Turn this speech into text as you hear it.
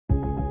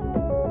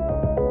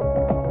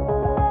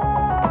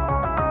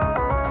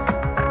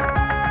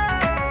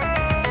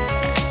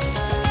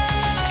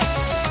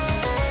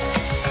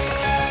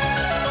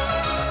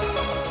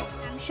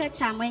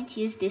so I'm going to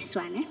use this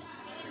one.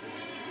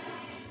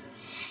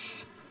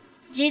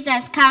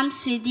 Jesus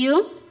comes with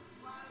you.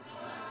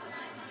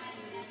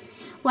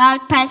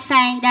 World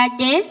Pathfinder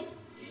Day.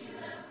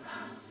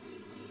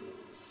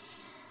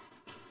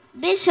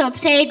 Bishop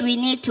said we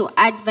need to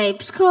add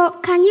vibes.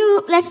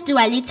 Let's do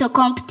a little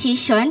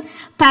competition.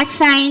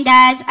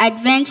 Pathfinders,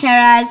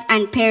 adventurers,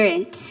 and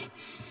parents.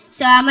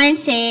 So I'm going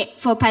to say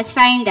for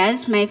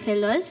Pathfinders, my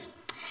fellows,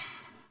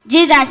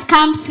 Jesus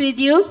comes with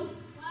you.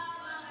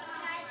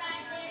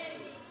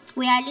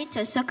 We are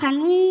little, so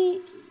can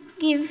we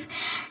give...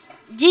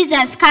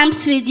 Jesus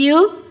comes with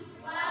you.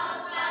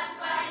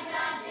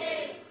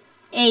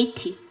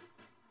 80.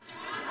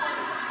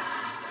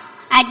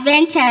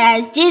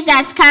 Adventurers,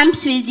 Jesus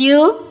comes with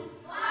you.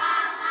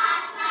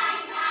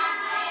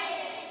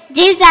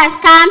 Jesus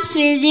comes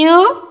with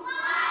you.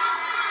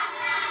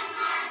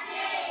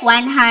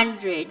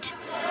 100.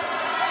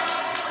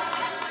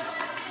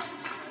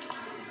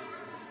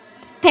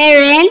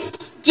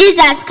 Parents,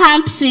 Jesus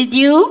comes with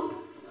you.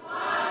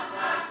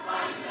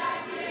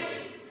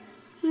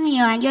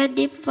 You and your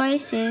deep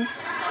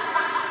voices.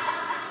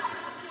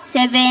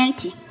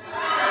 70.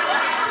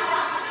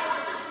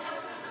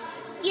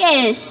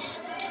 Yes.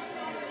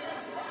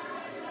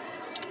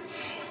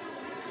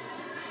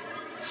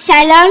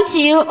 Shalom to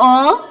you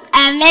all.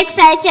 I'm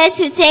excited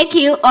to take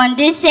you on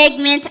this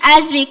segment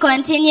as we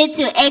continue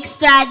to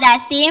explore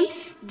the theme,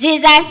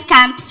 Jesus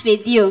comes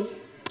with you.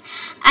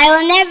 I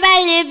will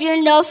never leave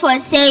you nor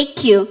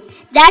forsake you.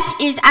 That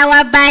is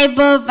our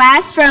Bible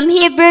verse from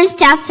Hebrews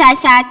chapter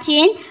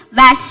 13,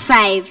 verse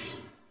 5.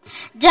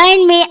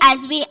 Join me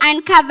as we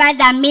uncover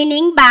the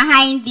meaning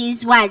behind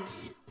these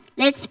words.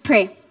 Let's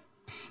pray.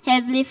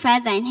 Heavenly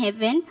Father in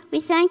heaven,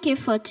 we thank you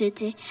for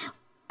today.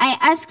 I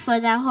ask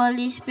for the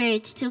Holy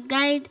Spirit to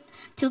guide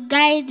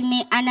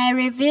me, and I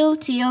reveal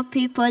to your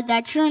people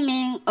the true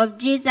meaning of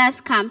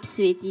Jesus comes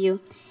with you.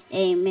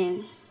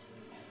 Amen.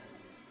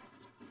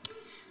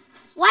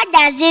 What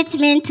does it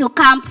mean to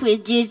camp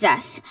with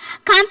Jesus?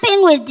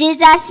 Camping with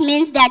Jesus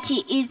means that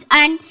he is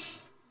an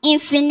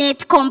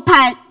infinite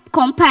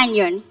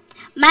companion.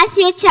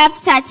 Matthew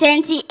chapter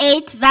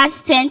 28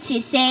 verse 20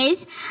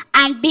 says,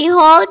 "And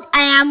behold,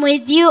 I am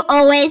with you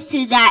always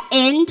to the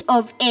end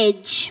of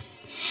age."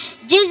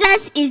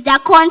 Jesus is the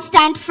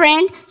constant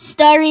friend,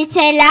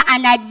 storyteller,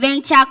 and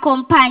adventure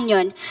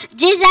companion.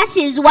 Jesus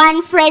is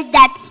one friend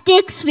that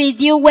sticks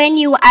with you when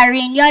you are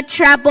in your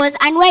troubles,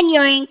 and when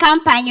you're in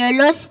camp and you're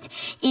lost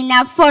in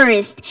a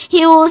forest.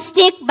 He will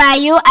stick by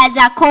you as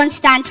a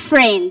constant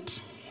friend.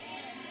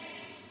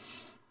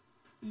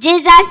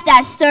 Jesus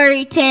the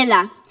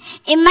storyteller.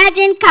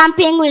 Imagine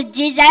camping with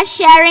Jesus,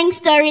 sharing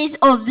stories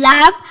of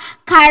love,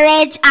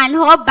 courage, and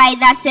hope by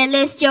the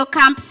celestial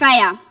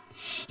campfire.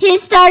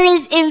 His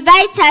stories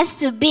invite us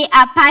to be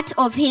a part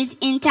of his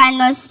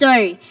internal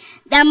story.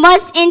 The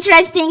most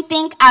interesting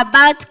thing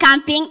about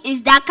camping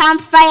is the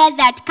campfire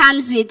that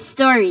comes with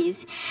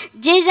stories.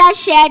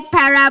 Jesus shared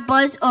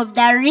parables of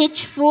the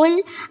rich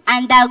fool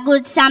and the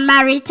good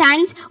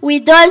Samaritans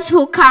with those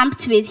who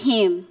camped with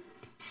him.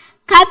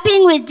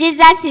 Camping with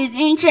Jesus is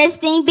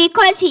interesting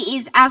because he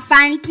is a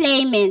fun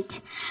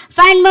playmate.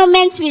 Fun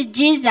moments with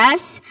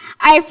Jesus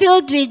are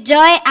filled with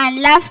joy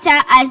and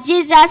laughter as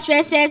Jesus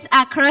races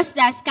across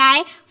the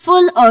sky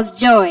full of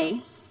joy.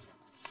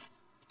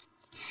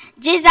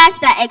 Jesus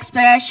the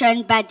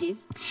exploration buddy.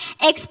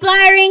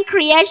 Exploring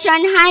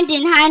creation hand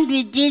in hand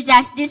with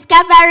Jesus,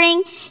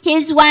 discovering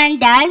his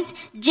wonders,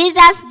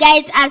 Jesus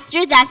guides us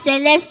through the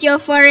celestial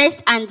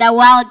forest and the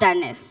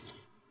wilderness.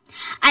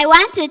 I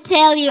want to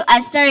tell you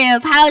a story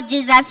of how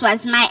Jesus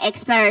was my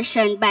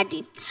exploration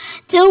buddy.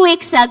 2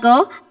 weeks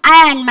ago,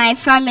 I and my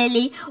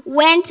family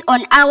went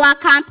on our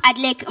camp at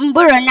Lake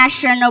Mburo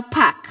National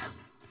Park.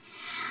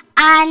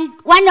 And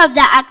one of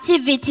the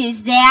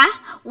activities there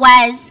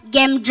was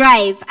game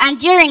drive. And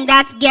during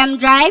that game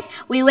drive,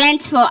 we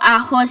went for a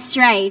horse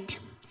ride.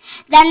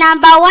 The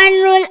number one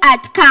rule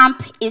at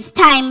camp is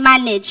time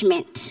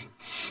management.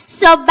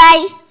 So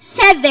by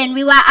 7,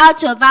 we were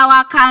out of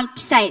our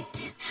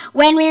campsite.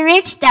 When we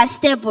reached the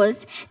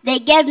stables, they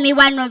gave me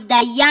one of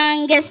the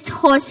youngest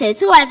horses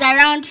who was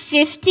around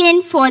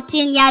 15,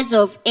 14 years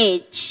of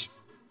age.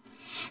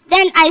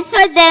 Then I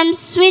saw them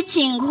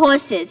switching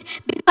horses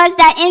because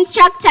the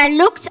instructor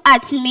looked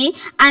at me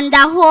and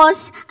the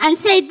horse and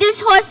said, "This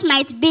horse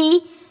might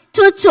be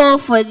too tall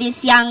for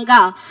this young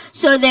girl."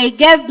 So they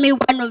gave me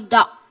one of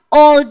the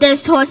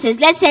oldest horses,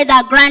 let's say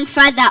the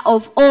grandfather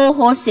of all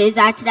horses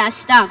at the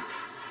start.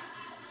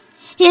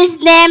 His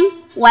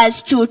name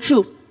was Choo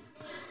Choo.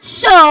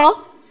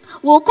 So,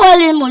 we'll call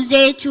him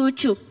Muzee Choo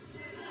Choo.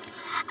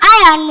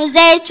 I and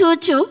Muzee Choo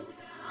Choo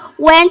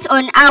went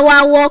on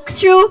our walk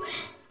through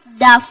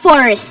the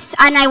forest,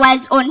 and I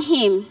was on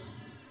him.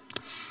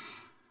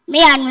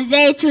 Me and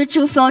Muzee Choo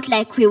Choo felt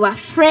like we were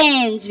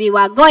friends. We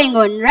were going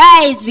on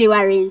rides. We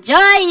were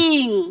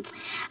enjoying.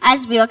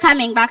 As we were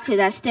coming back to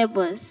the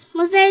stables,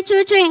 Muzee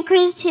Choo Choo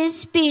increased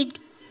his speed.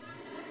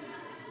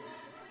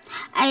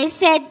 I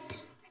said,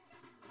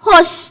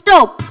 "Horse,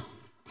 stop."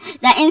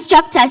 The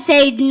instructor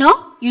said,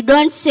 no, you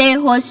don't say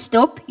horse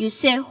stop, you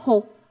say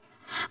ho.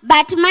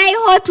 But my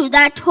ho to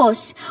that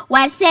horse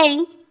was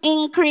saying,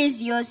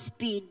 increase your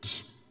speed.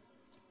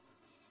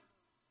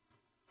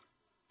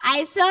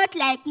 I felt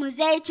like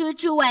Mzee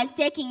Chuchu was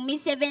taking me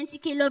 70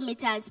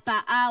 kilometers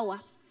per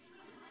hour.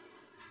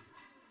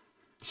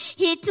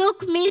 He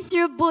took me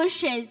through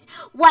bushes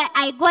where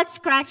I got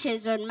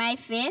scratches on my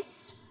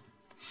face.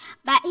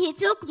 But he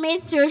took me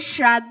through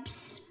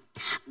shrubs.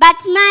 But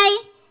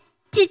my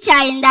teacher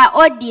in the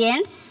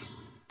audience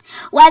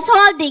was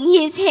holding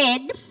his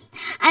head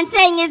and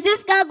saying, is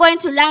this girl going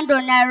to land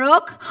on a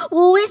rock?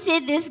 Will we see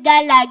this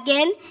girl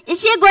again?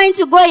 Is she going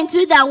to go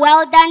into the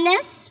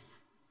wilderness?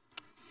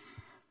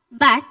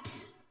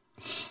 But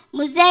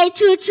Mzee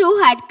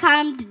Chuchu had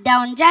calmed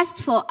down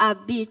just for a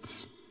bit.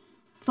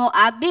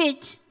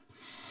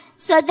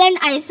 So then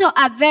I saw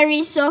a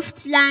very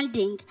soft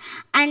landing.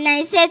 And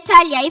I said,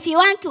 Talia, if you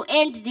want to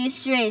end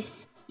this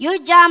race, you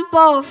jump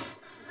off.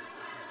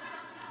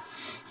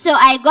 So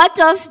I got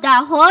off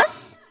the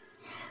horse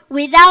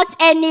without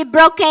any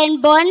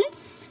broken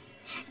bones,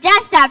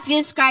 just a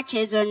few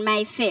scratches on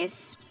my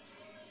face.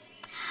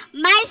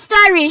 My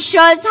story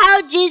shows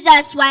how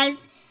Jesus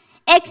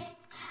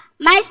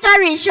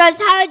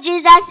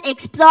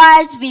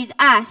explores with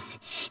us.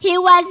 He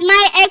was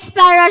my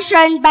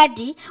exploration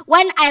buddy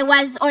when I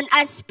was on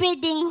a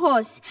speeding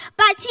horse,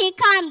 but he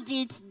calmed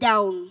it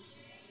down.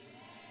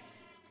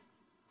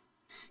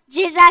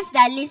 Jesus,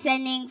 the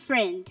listening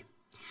friend.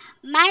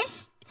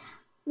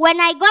 When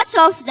I got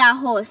off the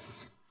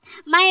horse,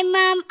 my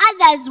mom,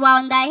 others were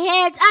on their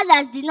heads,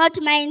 others did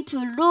not mind to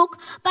look,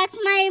 but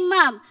my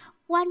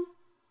mom,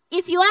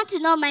 if you want to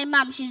know my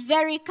mom, she's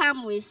very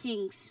calm with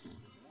things.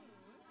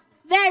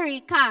 Very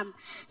calm.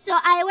 So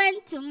I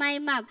went to my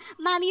mom.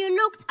 Mom, you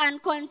looked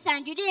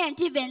unconcerned. You didn't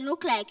even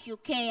look like you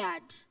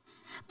cared.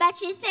 But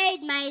she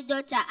said, my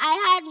daughter,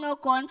 I had no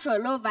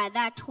control over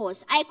that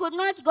horse. I could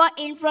not go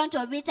in front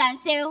of it and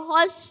say,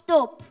 horse,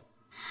 stop.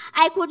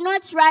 I could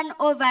not run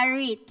over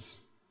it.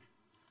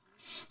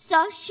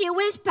 So she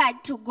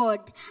whispered to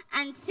God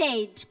and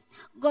said,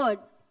 God,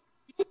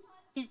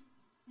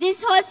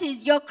 this horse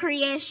is your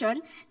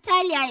creation.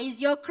 Talia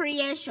is your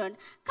creation.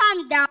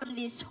 Calm down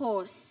this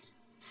horse.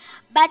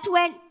 But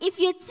if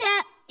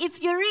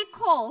you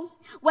recall,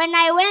 when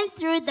I went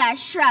through the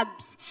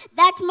shrubs,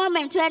 that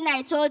moment when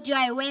I told you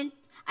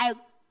I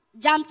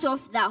jumped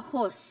off the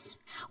horse.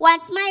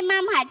 Once my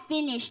mom had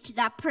finished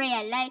the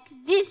prayer like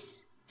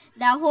this,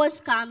 the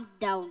horse calmed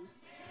down.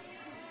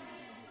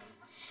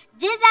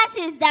 Jesus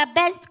is the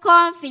best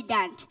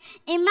confidant.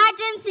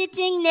 Imagine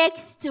sitting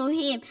next to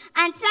him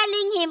and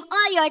telling him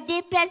all your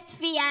deepest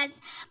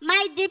fears.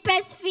 My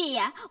deepest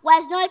fear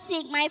was not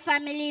seeing my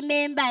family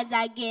members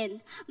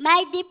again.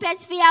 My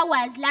deepest fear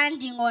was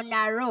landing on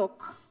a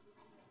rock.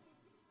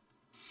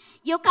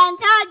 You can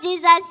tell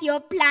Jesus your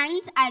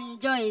plans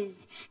and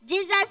joys.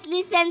 Jesus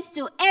listens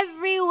to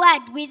every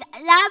word with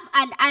love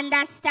and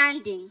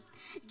understanding.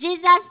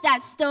 Jesus, the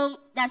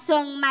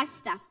song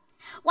master.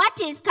 What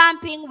is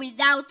camping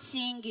without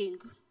singing?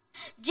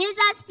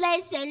 Jesus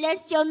plays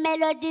celestial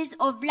melodies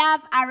of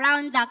love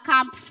around the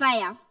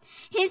campfire.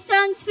 His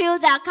songs fill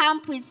the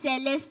camp with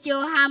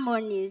celestial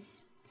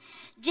harmonies.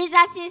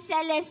 Jesus'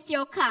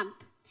 celestial camp.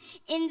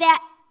 In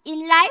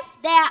life,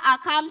 there are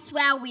camps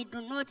where we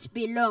do not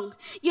belong.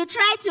 You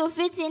try to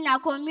fit in a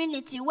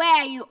community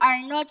where you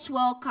are not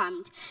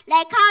welcomed.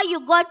 Like how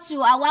you go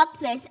to a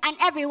workplace and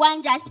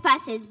everyone just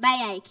passes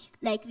by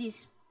like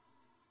this.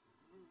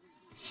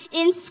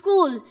 In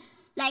school,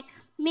 like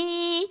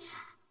me,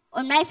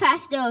 on my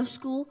first day of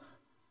school,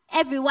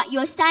 everyone,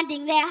 you're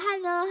standing there,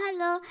 hello,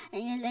 hello,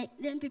 and you're like,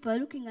 then people are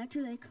looking at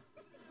you like,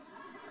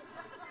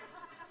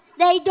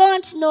 they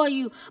don't know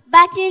you.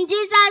 But in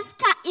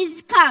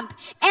Jesus' camp,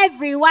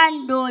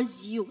 everyone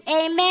knows you.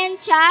 Amen,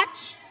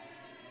 church?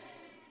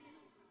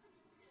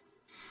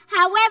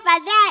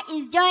 However, there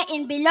is joy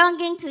in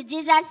belonging to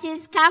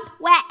Jesus' camp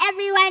where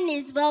everyone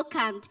is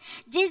welcomed.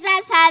 Jesus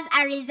has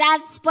a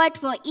reserved spot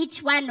for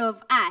each one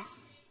of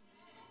us.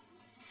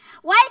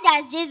 Why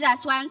does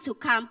Jesus want to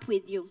camp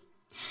with you?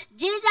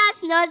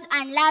 Jesus knows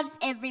and loves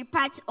every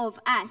part of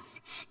us.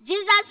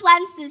 Jesus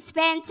wants to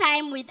spend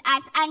time with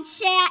us and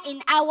share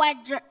in our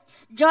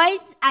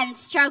joys and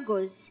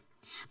struggles.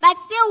 But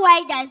still,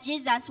 why does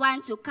Jesus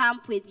want to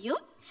camp with you?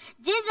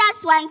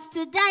 Jesus wants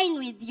to dine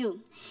with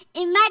you.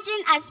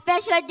 Imagine a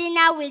special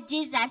dinner with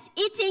Jesus,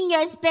 eating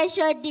your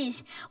special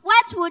dish.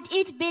 What would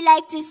it be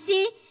like to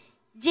see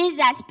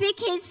Jesus pick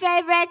his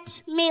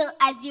favorite meal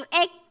as you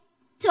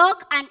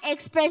talk and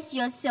express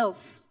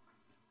yourself?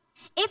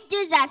 If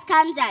Jesus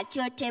comes at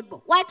your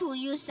table, what will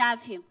you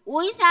serve him?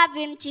 Will you serve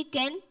him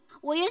chicken?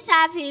 Will you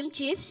serve him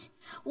chips?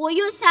 Will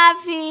you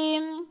serve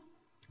him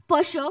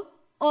posho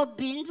or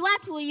beans?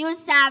 What will you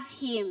serve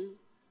him?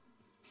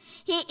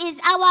 He is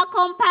our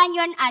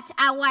companion at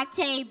our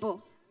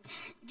table.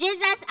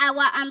 Jesus,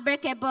 our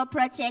unbreakable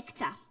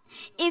protector.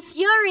 If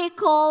you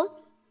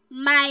recall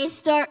my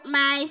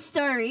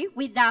story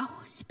with the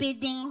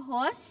speeding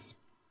horse,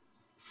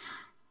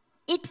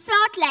 It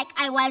felt like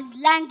I was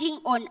landing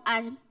on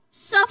a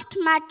soft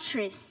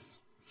mattress.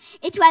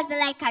 It was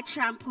like a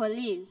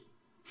trampoline.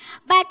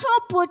 But who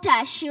put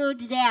a shield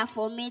there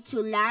for me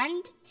to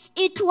land?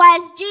 It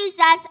was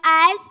Jesus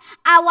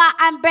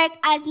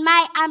as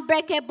my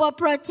unbreakable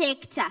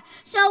protector.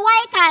 So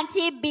why can't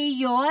he be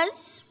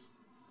yours?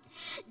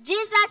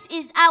 Jesus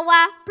is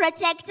our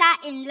protector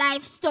in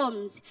life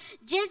storms.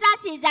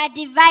 Jesus is a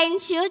divine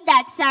shield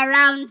that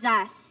surrounds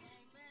us.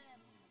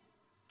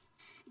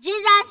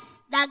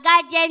 Jesus, the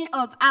guardian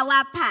of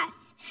our path.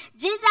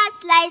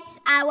 Jesus lights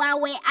our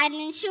way and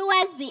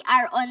ensures we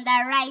are on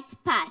the right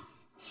path.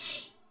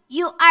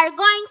 You are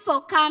going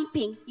for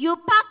camping. You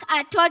pack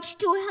a torch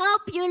to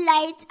help you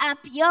light up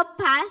your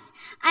path,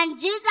 and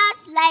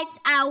Jesus lights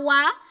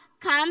our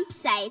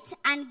campsite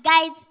and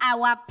guides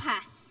our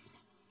path.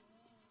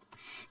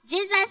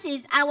 Jesus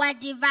is our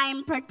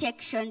divine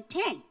protection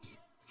tent.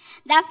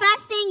 The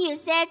first thing you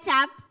set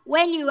up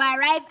when you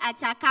arrive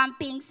at a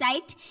camping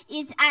site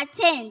is a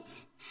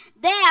tent.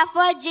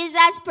 Therefore,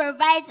 Jesus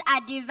provides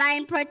a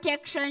divine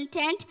protection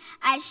tent,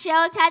 a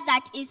shelter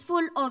that is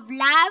full of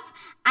love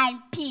and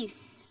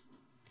peace,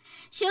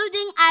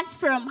 shielding us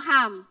from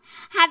harm.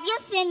 Have you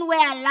seen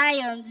where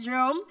lions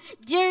roam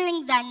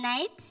during the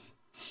night?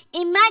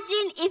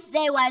 Imagine if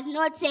there was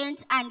no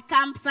tent and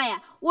campfire.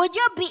 Would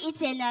you be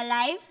eaten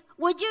alive?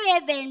 Would you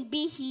even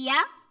be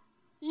here?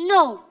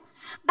 No.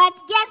 But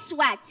guess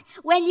what?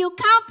 When you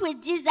camp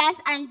with Jesus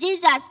and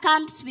Jesus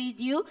camps with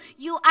you,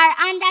 you are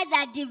under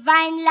the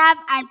divine love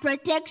and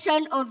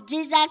protection of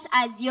Jesus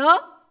as your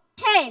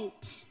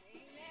tent.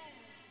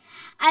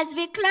 As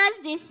we close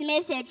this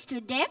message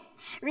today,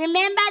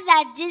 remember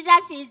that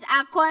Jesus is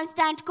a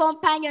constant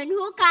companion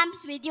who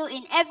comes with you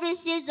in every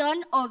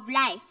season of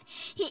life.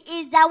 He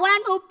is the one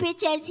who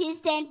pitches his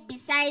tent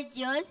beside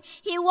yours.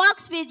 He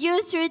walks with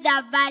you through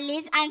the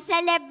valleys and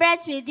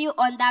celebrates with you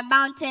on the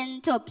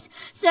mountain tops.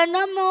 So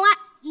no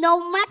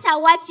matter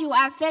what you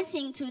are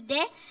facing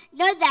today,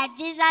 know that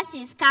Jesus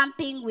is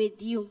camping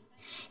with you.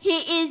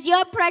 He is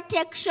your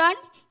protection,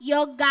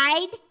 your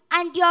guide,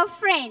 and your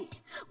friend.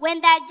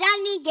 When the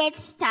journey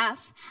gets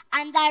tough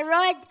and the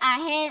road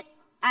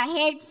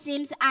ahead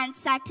seems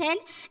uncertain,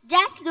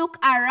 just look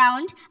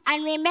around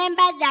and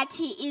remember that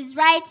he is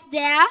right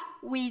there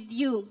with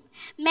you.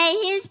 May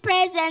his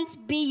presence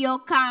be your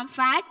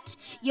comfort,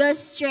 your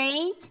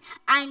strength,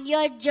 and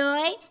your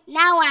joy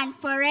now and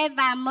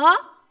forevermore.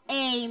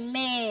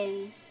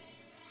 Amen.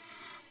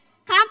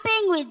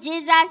 Camping with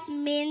Jesus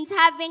means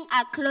having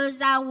a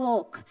closer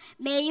walk.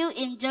 May you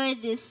enjoy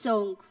this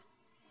song.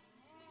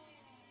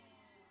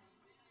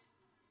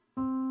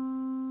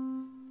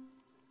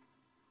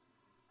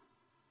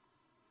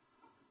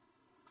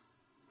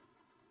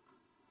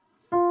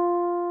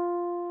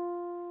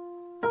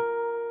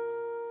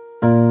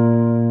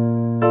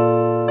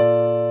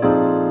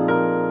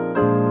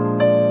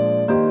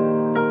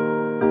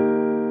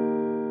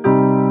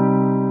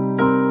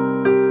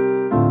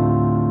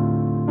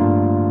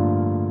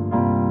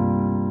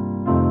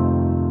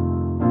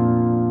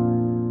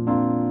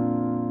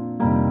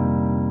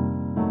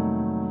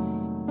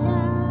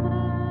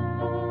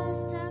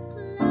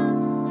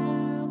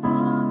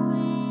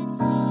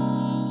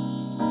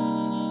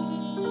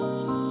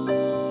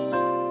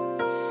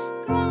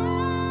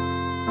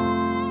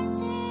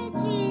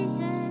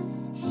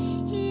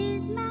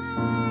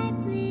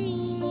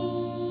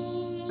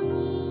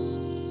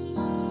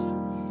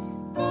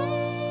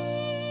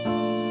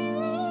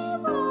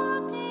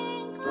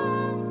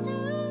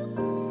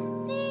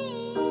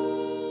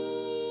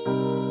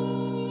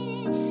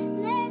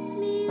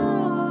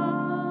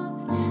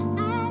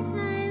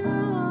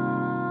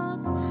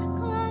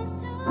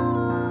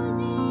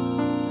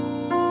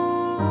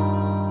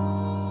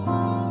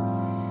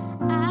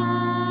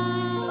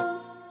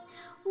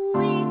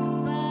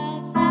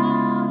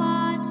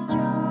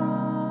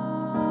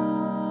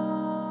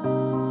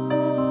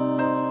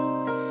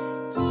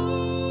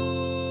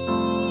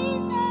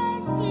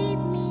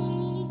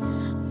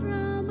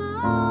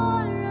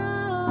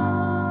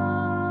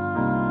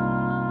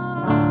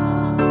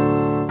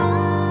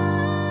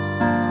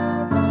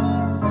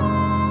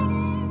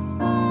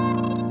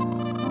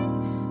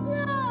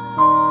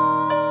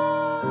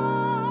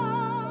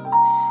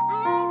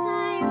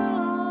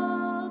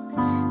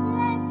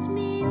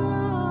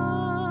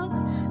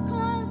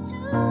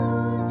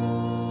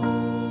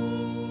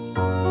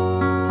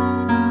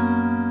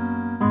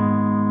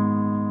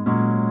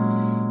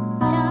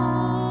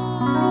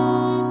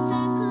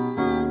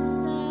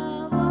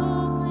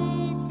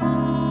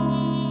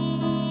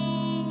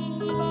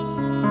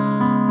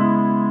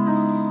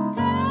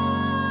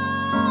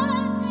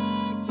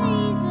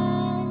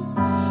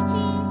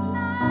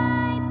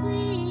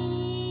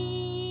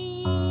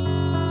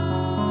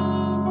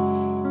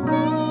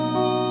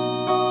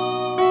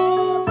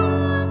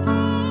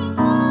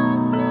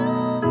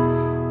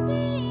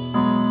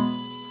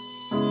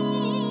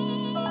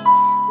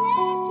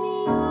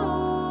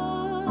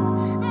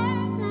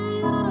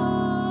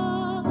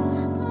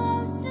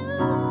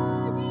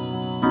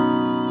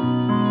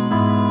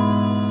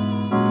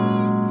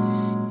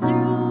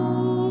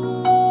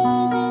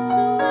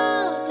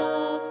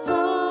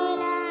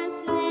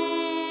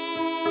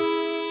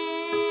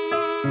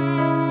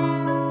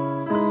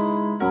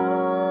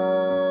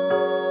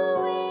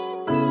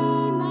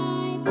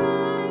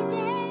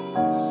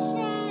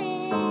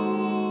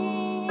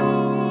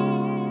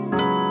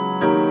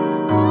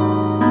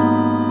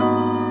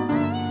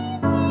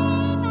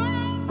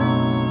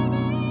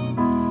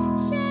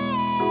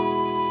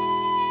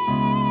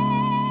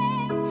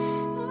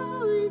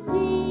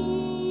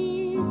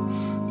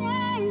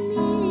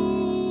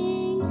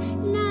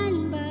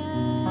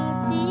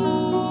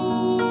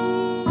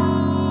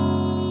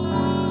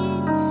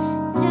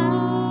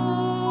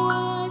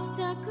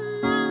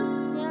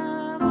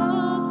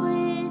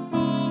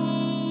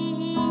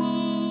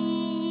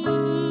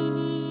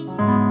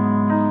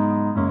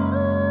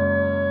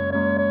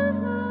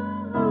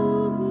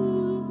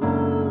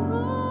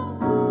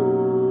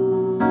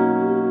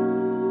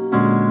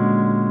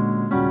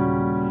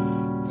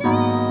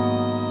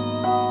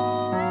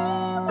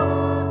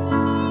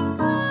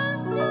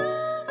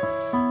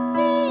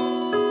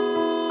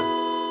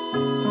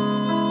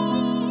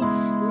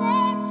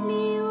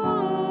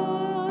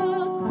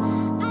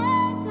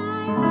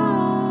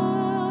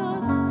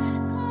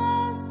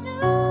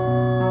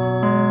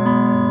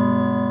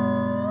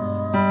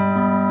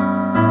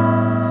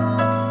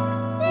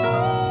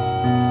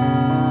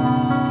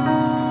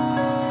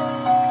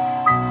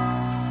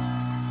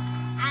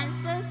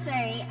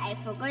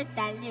 wrote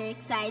the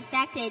lyrics, so I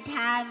started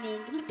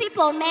humming.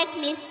 People make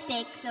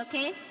mistakes,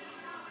 okay?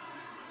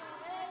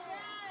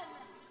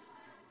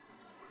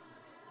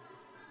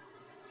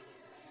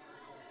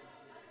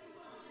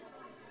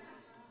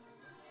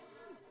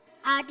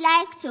 I'd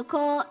like to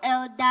call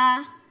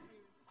Elder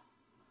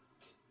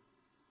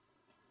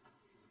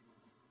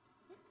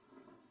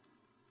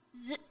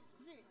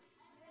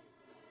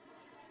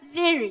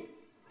Ziri.